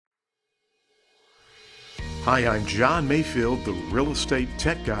Hi, I'm John Mayfield, the Real Estate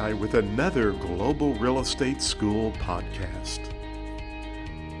Tech Guy, with another Global Real Estate School podcast.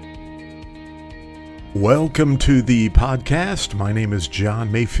 Welcome to the podcast. My name is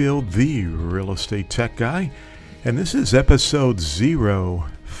John Mayfield, the Real Estate Tech Guy, and this is episode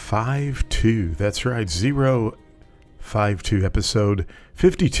 052. That's right, 052, episode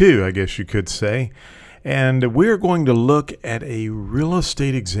 52, I guess you could say. And we're going to look at a real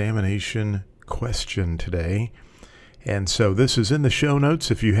estate examination question today. And so this is in the show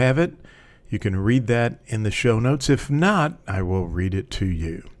notes. If you have it, you can read that in the show notes. If not, I will read it to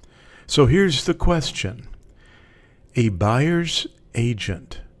you. So here's the question. A buyer's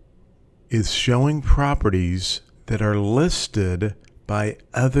agent is showing properties that are listed by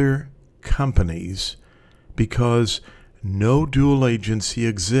other companies because no dual agency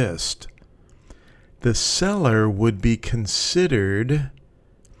exists. The seller would be considered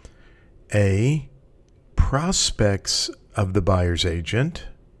A, prospects of the buyer's agent,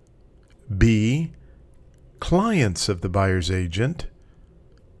 B, clients of the buyer's agent,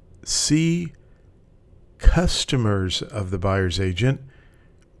 C, customers of the buyer's agent,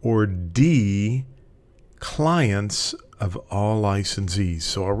 or D, clients of all licensees.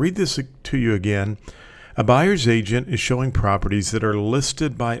 So I'll read this to you again. A buyer's agent is showing properties that are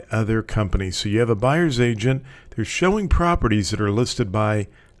listed by other companies. So you have a buyer's agent, they're showing properties that are listed by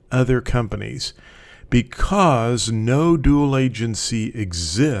other companies. Because no dual agency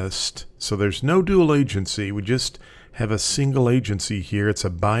exists, so there's no dual agency, we just have a single agency here. It's a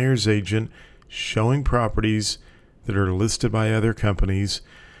buyer's agent showing properties that are listed by other companies.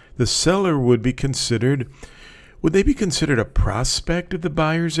 The seller would they be considered a prospect of the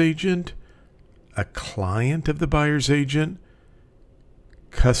buyer's agent, a client of the buyer's agent,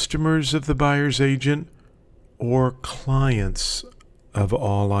 customers of the buyer's agent, or clients of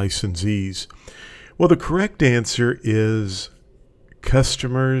all licensees? Well, the correct answer is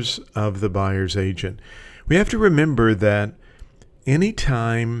customers of the buyer's agent. We have to remember that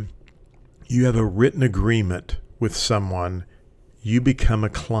anytime you have a written agreement with someone, you become a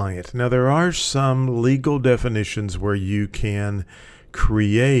client. Now, there are some legal definitions where you can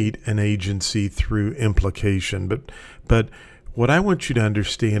create an agency through implication, but what I want you to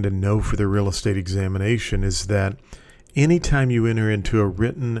understand and know for the real estate examination is that anytime you enter into a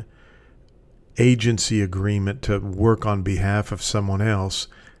written agency agreement to work on behalf of someone else,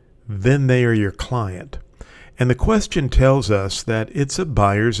 then they are your client. And the question tells us that it's a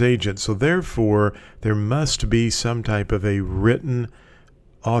buyer's agent. So therefore, there must be some type of a written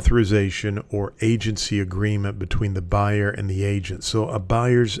authorization or agency agreement between the buyer and the agent. So a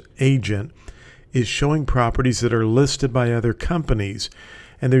buyer's agent is showing properties that are listed by other companies.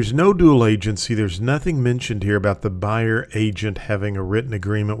 And there's no dual agency. There's nothing mentioned here about the buyer agent having a written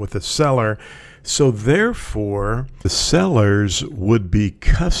agreement with the seller. So therefore, the sellers would be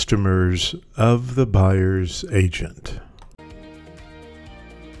customers of the buyer's agent.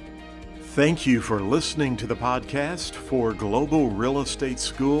 Thank you for listening to the podcast for Global Real Estate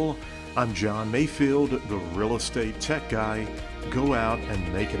School. I'm John Mayfield, the Real Estate Tech Guy. Go out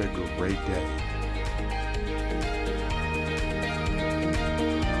and make it a great day.